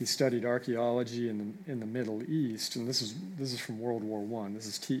 He studied archaeology in the Middle East, and this is from World War I. This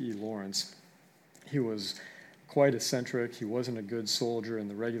is T.E. Lawrence. He was quite eccentric. He wasn't a good soldier in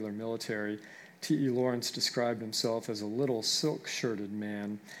the regular military. T.E. Lawrence described himself as a little silk-shirted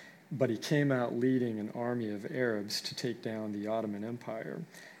man, but he came out leading an army of Arabs to take down the Ottoman Empire.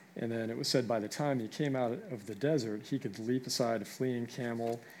 And then it was said by the time he came out of the desert, he could leap aside a fleeing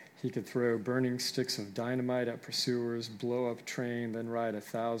camel. He could throw burning sticks of dynamite at pursuers, blow up a train, then ride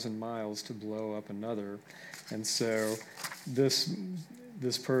 1,000 miles to blow up another. And so this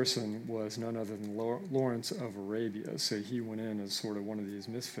person was none other than Lawrence of Arabia. So he went in as sort of one of these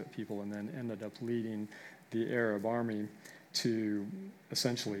misfit people and then ended up leading the Arab army to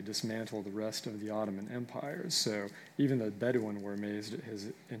essentially dismantle the rest of the Ottoman Empire. So even the Bedouin were amazed at his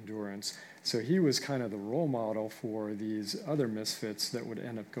endurance. So he was kind of the role model for these other misfits that would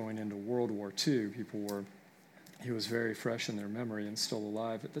end up going into World War II. He was very fresh in their memory and still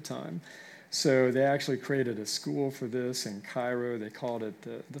alive at the time. So they actually created a school for this in Cairo. They called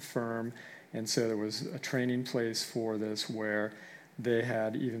it the Firm. And so there was a training place for this where they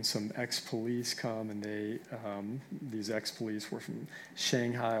had even some ex-police come, and these ex-police were from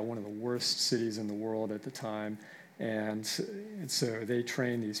Shanghai, one of the worst cities in the world at the time. And so they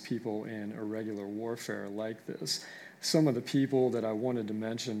trained these people in irregular warfare like this. Some of the people that I wanted to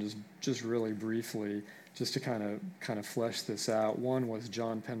mention just really briefly, just to kind of flesh this out. One was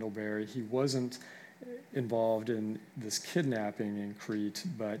John Pendlebury. He wasn't involved in this kidnapping in Crete,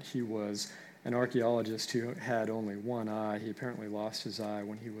 but he was an archaeologist who had only one eye. He apparently lost his eye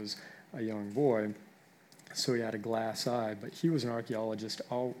when he was a young boy, so he had a glass eye, but he was an archaeologist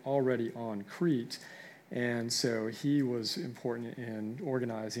already on Crete, and so he was important in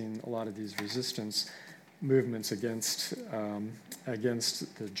organizing a lot of these resistance movements against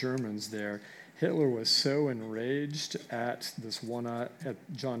the Germans there. Hitler was so enraged at at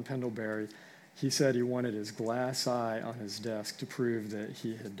John Pendlebury. He said he wanted his glass eye on his desk to prove that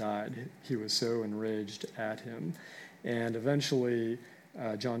he had died. He was so enraged at him. And eventually,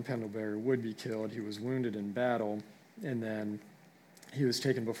 John Pendlebury would be killed. He was wounded in battle, and then he was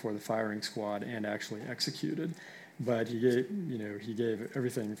taken before the firing squad and actually executed. But he gave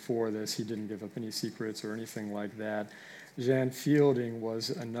everything for this. He didn't give up any secrets or anything like that. Jan Fielding was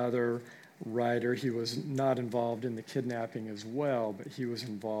another writer. He was not involved in the kidnapping as well, but he was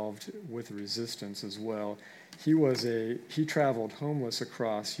involved with resistance as well. He traveled homeless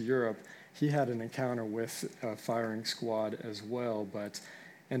across Europe. He had an encounter with a firing squad as well, but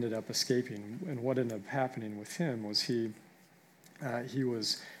ended up escaping. And what ended up happening with him was he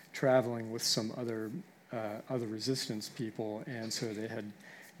was traveling with some other resistance people, and so they had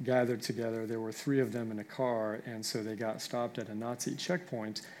gathered together. There were 3 of them in a car, and so they got stopped at a Nazi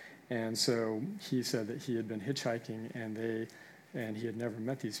checkpoint. And so he said that he had been hitchhiking, and he had never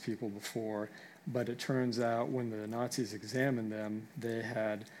met these people before. But it turns out when the Nazis examined them, they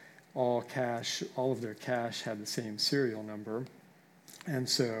had all of their cash had the same serial number. And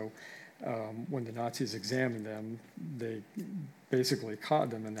so when the Nazis examined them, they basically caught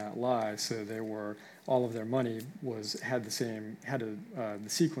them in that lie. So all of their money had the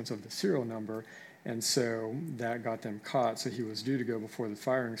sequence of the serial number. And so that got them caught. So he was due to go before the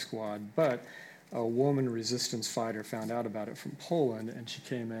firing squad. But a woman resistance fighter found out about it from Poland, and she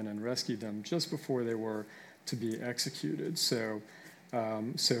came in and rescued them just before they were to be executed. So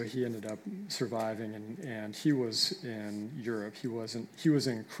he ended up surviving, and he was in Europe. He was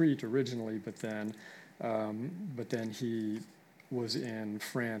in Crete originally, but then he was in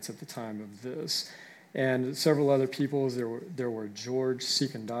France at the time of this. And several other people. There were George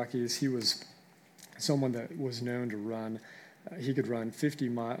Sekundakis. He was someone that was known to run. He could run 50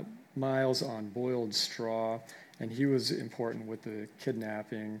 miles on boiled straw, and he was important with the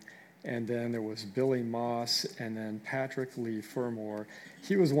kidnapping. And then there was Billy Moss, and then Patrick Leigh Fermor.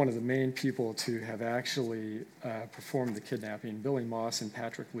 He was one of the main people to have actually performed the kidnapping, Billy Moss and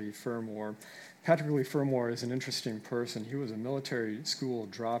Patrick Leigh Fermor. Patrick Leigh Fermor is an interesting person. He was a military school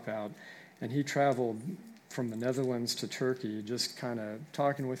dropout, and he traveled from the Netherlands to Turkey, just kind of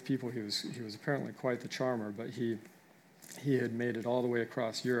talking with people. He was apparently quite the charmer, but he had made it all the way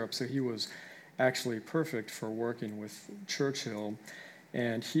across Europe, so he was actually perfect for working with Churchill.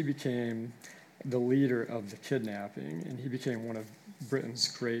 And he became the leader of the kidnapping, and he became one of Britain's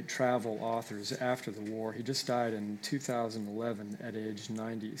great travel authors after the war. He just died in 2011 at age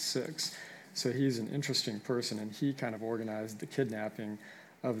 96. So he's an interesting person, and he kind of organized the kidnapping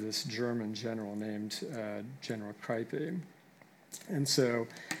of this German general named General Kreipe. And so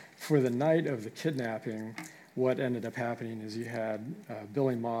for the night of the kidnapping, what ended up happening is you had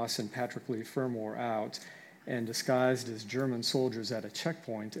Billy Moss and Patrick Leigh Fermor out and disguised as German soldiers at a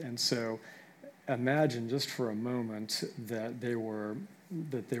checkpoint. And so imagine just for a moment that they were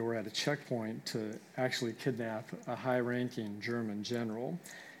at a checkpoint to actually kidnap a high-ranking German general.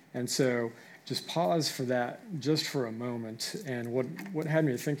 And so just pause for that just for a moment. And what had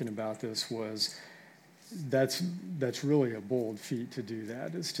me thinking about this was that's really a bold feat to do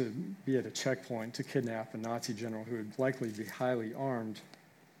that, is to be at a checkpoint to kidnap a Nazi general who would likely be highly armed.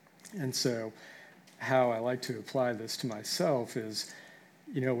 And so how I like to apply this to myself is,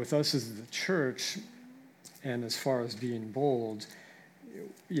 with us as the church, and as far as being bold,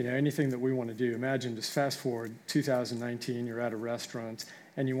 anything that we want to do, imagine just fast forward 2019, you're at a restaurant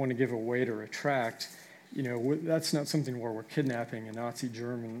and you want to give a waiter a tract. That's not something where we're kidnapping a Nazi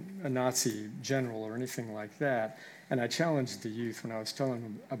general or anything like that. And I challenged the youth when I was telling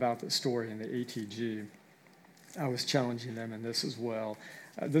them about the story in the ATG. I was challenging them in this as well.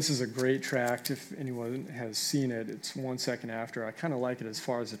 This is a great tract. If anyone has seen it, it's 1 second after. I kind of like it as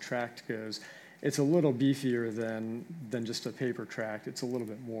far as the tract goes. It's a little beefier than just a paper tract. It's a little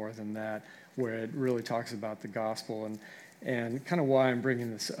bit more than that, where it really talks about the gospel. And kind of why I'm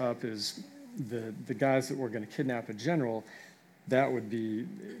bringing this up is the guys that were going to kidnap a general,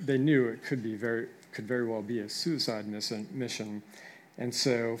 they knew it could very well be a suicide mission. And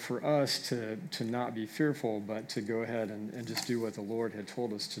so for us to not be fearful, but to go ahead and just do what the Lord had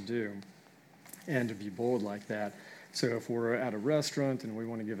told us to do, and to be bold like that. So if we're at a restaurant and we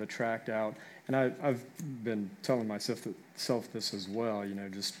want to give a tract out, and I've been telling myself this as well,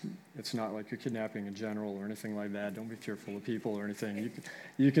 just it's not like you're kidnapping a general or anything like that. Don't be fearful of people or anything.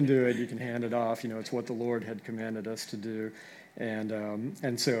 You can do it. You can hand it off. It's what the Lord had commanded us to do,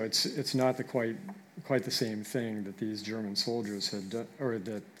 and so it's not quite the same thing that these German soldiers had done, or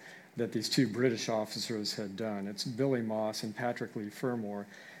that these two British officers had done. It's Billy Moss and Patrick Leigh Fermor.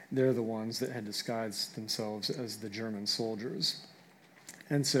 They're the ones that had disguised themselves as the German soldiers.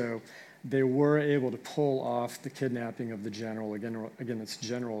 And so they were able to pull off the kidnapping of the general. Again, it's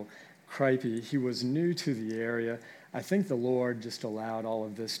General Kriepe. He was new to the area. I think the Lord just allowed all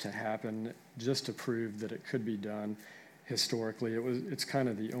of this to happen just to prove that it could be done historically. It's kind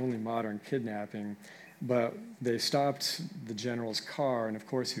of the only modern kidnapping. But they stopped the general's car, and of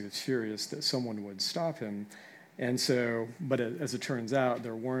course he was furious that someone would stop him. And so, but as it turns out,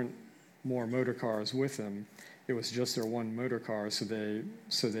 there weren't more motor cars with them. It was just their one motor car. So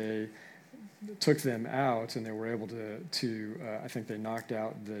they took them out, and they were able to I think they knocked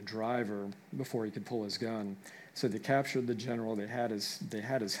out the driver before he could pull his gun. So they captured the general. They had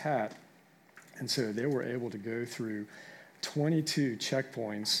his hat, and so they were able to go through 22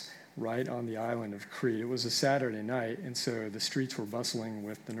 checkpoints right on the island of Crete. It was a Saturday night, and so the streets were bustling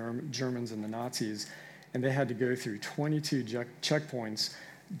with the Germans and the Nazis. And they had to go through 22 checkpoints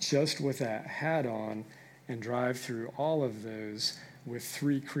just with that hat on and drive through all of those with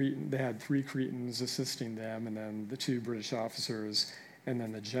they had 3 Cretans assisting them, and then the 2 British officers, and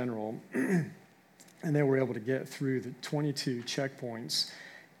then the general. And they were able to get through the 22 checkpoints,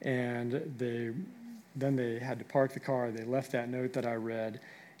 and then they had to park the car. They left that note that I read,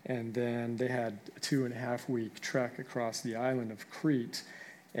 and then they had a 2.5-week trek across the island of Crete.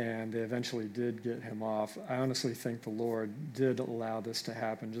 And they eventually did get him off. I honestly think the Lord did allow this to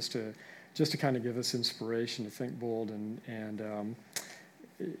happen just to kind of give us inspiration to think bold and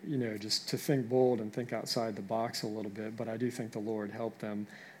just to think bold and think outside the box a little bit. But I do think the Lord helped them.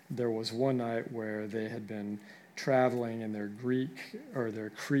 There was one night where they had been traveling, and their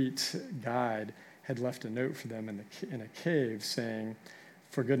Crete guide had left a note for them in a cave saying,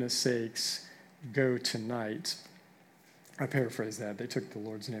 "For goodness sakes, go tonight." I paraphrase that. They took the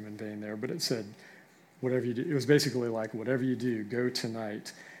Lord's name in vain there, but it said, whatever you do. It was basically like, whatever you do, go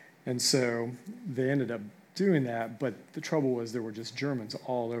tonight. And so they ended up doing that, but the trouble was there were just Germans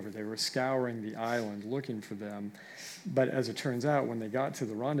all over. They were scouring the island looking for them. But as it turns out, when they got to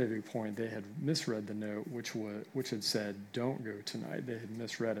the rendezvous point, they had misread the note, which had said, "Don't go tonight." They had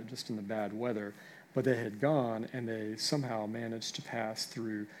misread it just in the bad weather. But they had gone, and they somehow managed to pass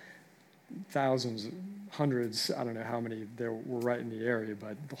through thousands, hundreds, I don't know how many there were right in the area,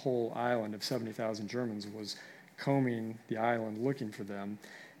 but the whole island of 70,000 Germans was combing the island looking for them.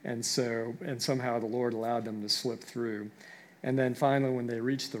 And somehow the Lord allowed them to slip through. And then finally, when they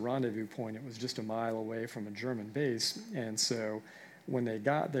reached the rendezvous point, it was just a mile away from a German base. And so when they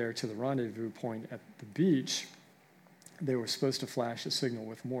got there to the rendezvous point at the beach, they were supposed to flash a signal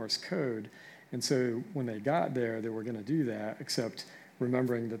with Morse code. And so when they got there, they were going to do that, except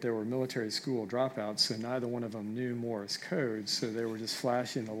remembering that there were military school dropouts, so neither one of them knew Morse code, so they were just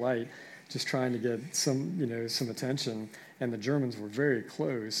flashing the light, just trying to get some attention. And the Germans were very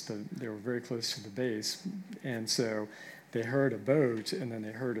close. They were very close to the base, and so they heard a boat, and then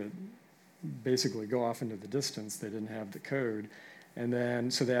they heard it basically go off into the distance. They didn't have the code, and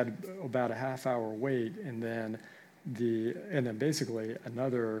then so they had about a half-hour wait, and then basically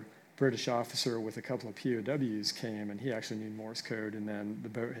another British officer with a couple of POWs came, and he actually knew Morse code, and then the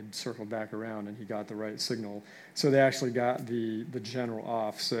boat had circled back around, and he got the right signal. So they actually got the general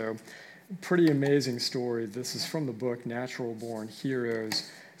off. So pretty amazing story. This is from the book Natural Born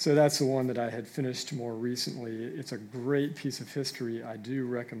Heroes. So that's the one that I had finished more recently. It's a great piece of history. I do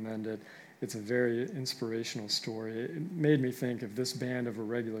recommend it. It's a very inspirational story. It made me think, if this band of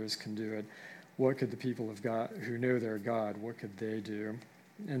irregulars can do it, what could the people of God who know their God, what could they do?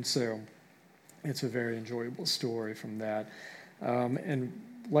 And so it's a very enjoyable story from that. And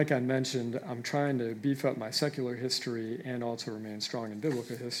like I mentioned, I'm trying to beef up my secular history and also remain strong in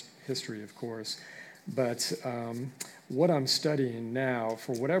biblical history, of course. But what I'm studying now,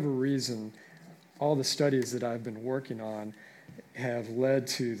 for whatever reason, all the studies that I've been working on have led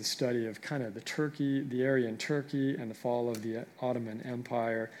to the study of kind of the area in Turkey and the fall of the Ottoman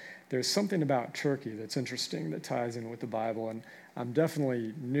Empire. There's something about Turkey that's interesting that ties in with the Bible, and I'm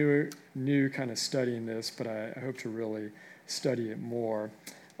definitely new kind of studying this, but I hope to really study it more.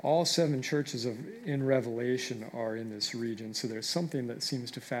 All 7 churches in Revelation are in this region, so there's something that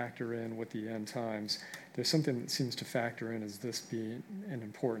seems to factor in with the end times. There's something that seems to factor in as this being an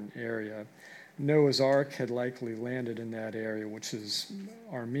important area. Noah's Ark had likely landed in that area, which is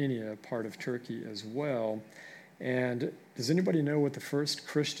Armenia, part of Turkey as well. And does anybody know what the first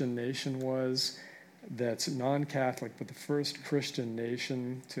Christian nation was that's non-Catholic, but the first Christian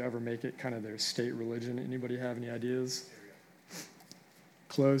nation to ever make it kind of their state religion? Anybody have any ideas?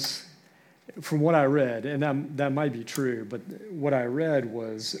 Close. From what I read, and that might be true, but what I read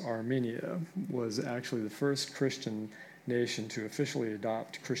was Armenia was actually the first Christian nation to officially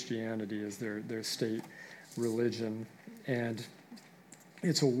adopt Christianity as their state religion. And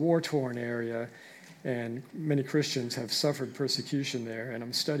it's a war-torn area, and many Christians have suffered persecution there. And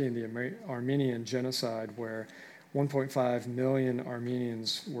I'm studying the Armenian genocide, where 1.5 million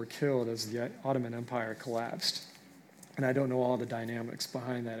Armenians were killed as the Ottoman Empire collapsed. And I don't know all the dynamics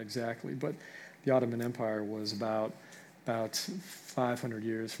behind that exactly, but the Ottoman Empire was about 500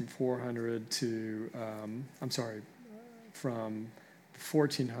 years, from 400 to, from the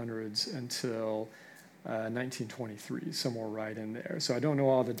 1400s until 1923, somewhere right in there. So I don't know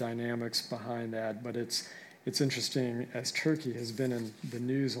all the dynamics behind that, but it's interesting, as Turkey has been in the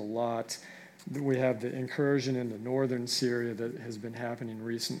news a lot. We have the incursion into northern Syria that has been happening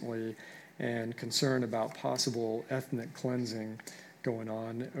recently, and concern about possible ethnic cleansing going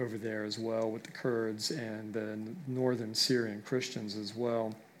on over there as well with the Kurds and the northern Syrian Christians as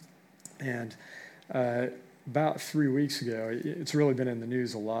well. And about 3 weeks ago, it's really been in the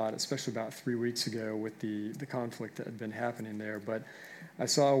news a lot, especially about 3 weeks ago with the conflict that had been happening there. But I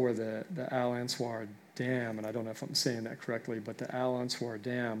saw where the Al Ansar Dam, and I don't know if I'm saying that correctly, but the Al Ansar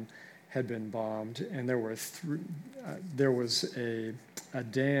Dam had been bombed, and there was a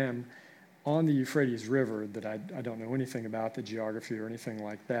dam on the Euphrates River that I don't know anything about the geography or anything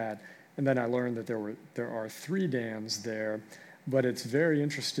like that. And then I learned that there are 3 dams there. But it's very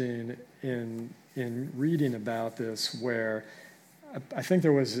interesting in reading about this, where I think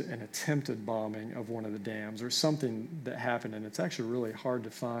there was an attempted bombing of one of the dams or something that happened, and it's actually really hard to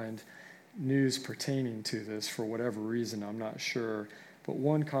find news pertaining to this for whatever reason. I'm not sure. But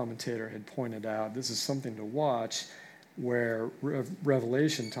one commentator had pointed out this is something to watch, where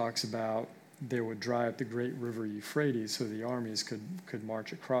Revelation talks about they would dry up the great river Euphrates so the armies could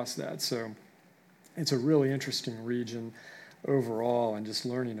march across that. So it's a really interesting region overall, and just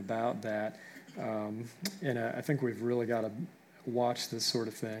learning about that. And I think we've really got to watch this sort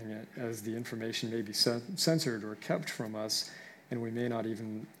of thing, as the information may be censored or kept from us, and we may not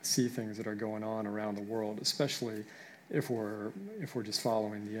even see things that are going on around the world, especially if we're just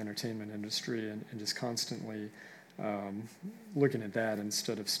following the entertainment industry and just constantly looking at that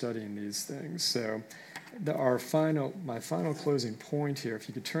instead of studying these things. So my final closing point here, if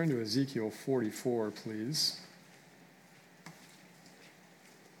you could turn to Ezekiel 44, please.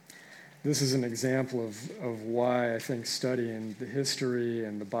 This is an example of why I think studying the history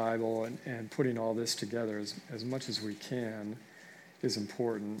and the Bible and putting all this together as much as we can is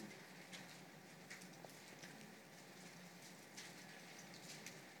important.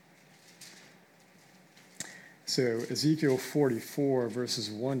 So Ezekiel 44, verses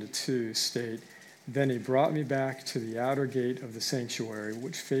 1 to 2 state, "Then he brought me back to the outer gate of the sanctuary,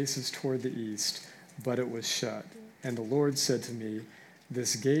 which faces toward the east, but it was shut. And the Lord said to me,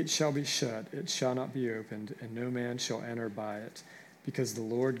 This gate shall be shut, it shall not be opened, and no man shall enter by it, because the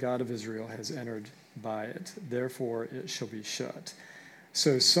Lord God of Israel has entered by it. Therefore it shall be shut."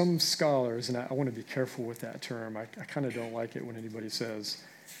 So some scholars, and I want to be careful with that term, I kind of don't like it when anybody says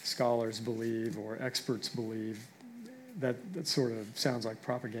scholars believe or experts believe. that sort of sounds like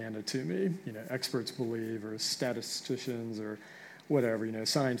propaganda to me. Experts believe, or statisticians, or whatever.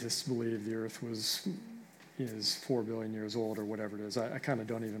 Scientists believe the Earth is 4 billion years old, or whatever it is. I kind of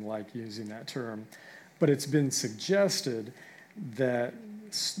don't even like using that term, but it's been suggested that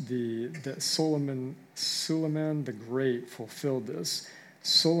Suleiman the Great fulfilled this.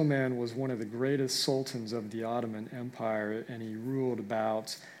 Suleiman was one of the greatest sultans of the Ottoman Empire, and he ruled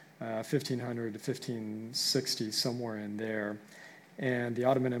about 1500 to 1560, somewhere in there. And the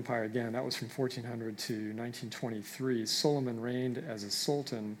Ottoman Empire, again, that was from 1400 to 1923. Suleiman reigned as a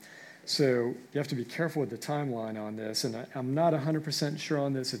sultan. So you have to be careful with the timeline on this, and I'm not 100% sure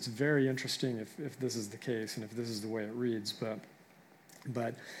on this. It's very interesting if this is the case and if this is the way it reads.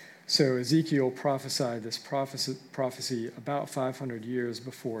 But so Ezekiel prophesied this prophecy about 500 years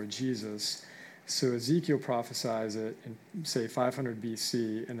before Jesus. So Ezekiel prophesies it in, say, 500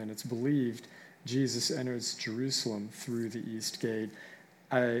 BC, and then it's believed Jesus enters Jerusalem through the East Gate.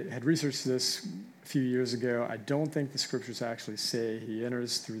 I had researched this a few years ago. I don't think the scriptures actually say he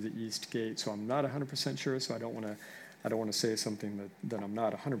enters through the East Gate, so I'm not 100% sure, so I don't want to say something that I'm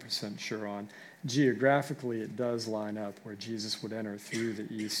not 100% sure on. Geographically, it does line up where Jesus would enter through the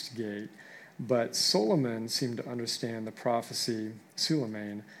East Gate. But Suleiman seemed to understand the prophecy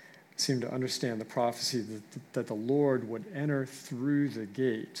that the Lord would enter through the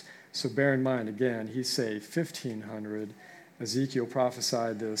gate. So bear in mind, again, he's say 1500. Ezekiel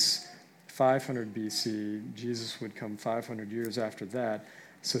prophesied this 500 BC. Jesus would come 500 years after that.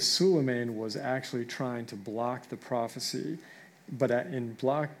 So Suleiman was actually trying to block the prophecy, but in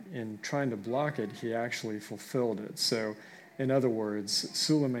trying to block it, he actually fulfilled it. So in other words,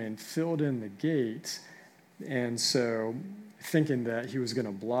 Suleiman filled in the gate, and so thinking that he was going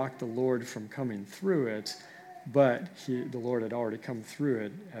to block the Lord from coming through it, but the Lord had already come through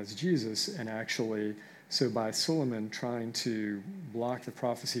it as Jesus, and actually, so by Suleiman trying to block the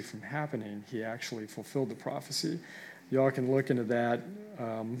prophecy from happening, he actually fulfilled the prophecy. Y'all can look into that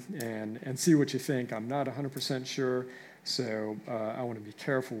and see what you think. I'm not 100% sure, so I want to be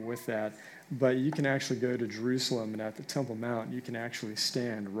careful with that. But you can actually go to Jerusalem, and at the Temple Mount, you can actually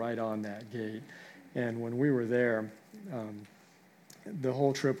stand right on that gate. And when we were there, the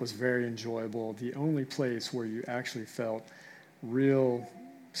whole trip was very enjoyable. The only place where you actually felt real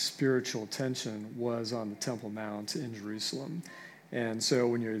spiritual tension was on the Temple Mount in Jerusalem. And so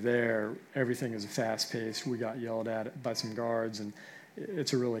when you're there, everything is fast-paced. We got yelled at by some guards, and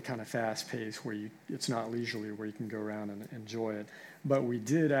it's a really kind of fast pace where it's not leisurely, where you can go around and enjoy it. But we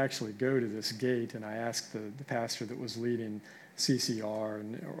did actually go to this gate, and I asked the pastor that was leading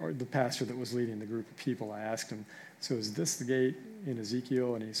CCR, or the pastor that was leading the group of people, I asked him, so is this the gate in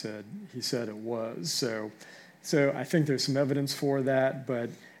Ezekiel? And he said it was. So I think there's some evidence for that, but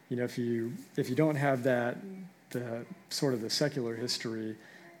if you don't have that, the sort of the secular history,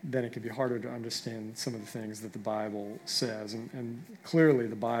 then it can be harder to understand some of the things that the Bible says. And clearly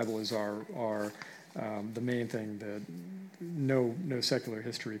the Bible is our the main thing, that no secular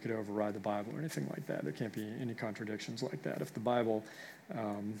history could override the Bible or anything like that. There can't be any contradictions like that. If the Bible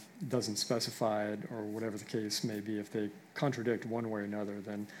doesn't specify it, or whatever the case may be, if they contradict one way or another,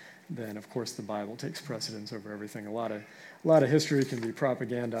 then of course the Bible takes precedence over everything. A lot of history can be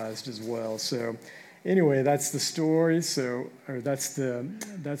propagandized as well. So anyway, that's the story. That's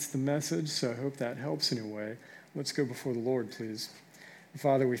the message. So I hope that helps anyway. Let's go before the Lord, please.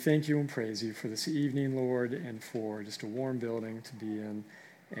 Father, we thank you and praise you for this evening, Lord, and for just a warm building to be in,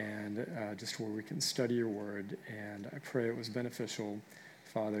 and just where we can study your word. And I pray it was beneficial.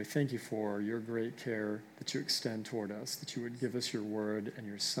 Father, thank you for your great care that you extend toward us, that you would give us your word and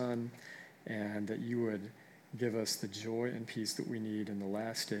your Son, and that you would give us the joy and peace that we need in the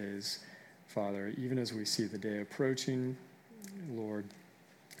last days. Father, even as we see the day approaching, Lord,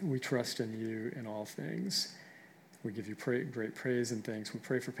 we trust in you in all things. We give you great praise and thanks. We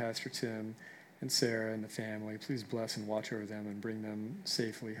pray for Pastor Tim and Sarah and the family. Please bless and watch over them and bring them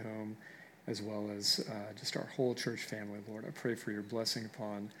safely home, as well as just our whole church family, Lord. I pray for your blessing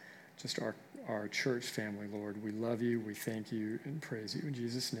upon just our church family, Lord. We love you, we thank you, and praise you. In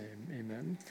Jesus' name, amen.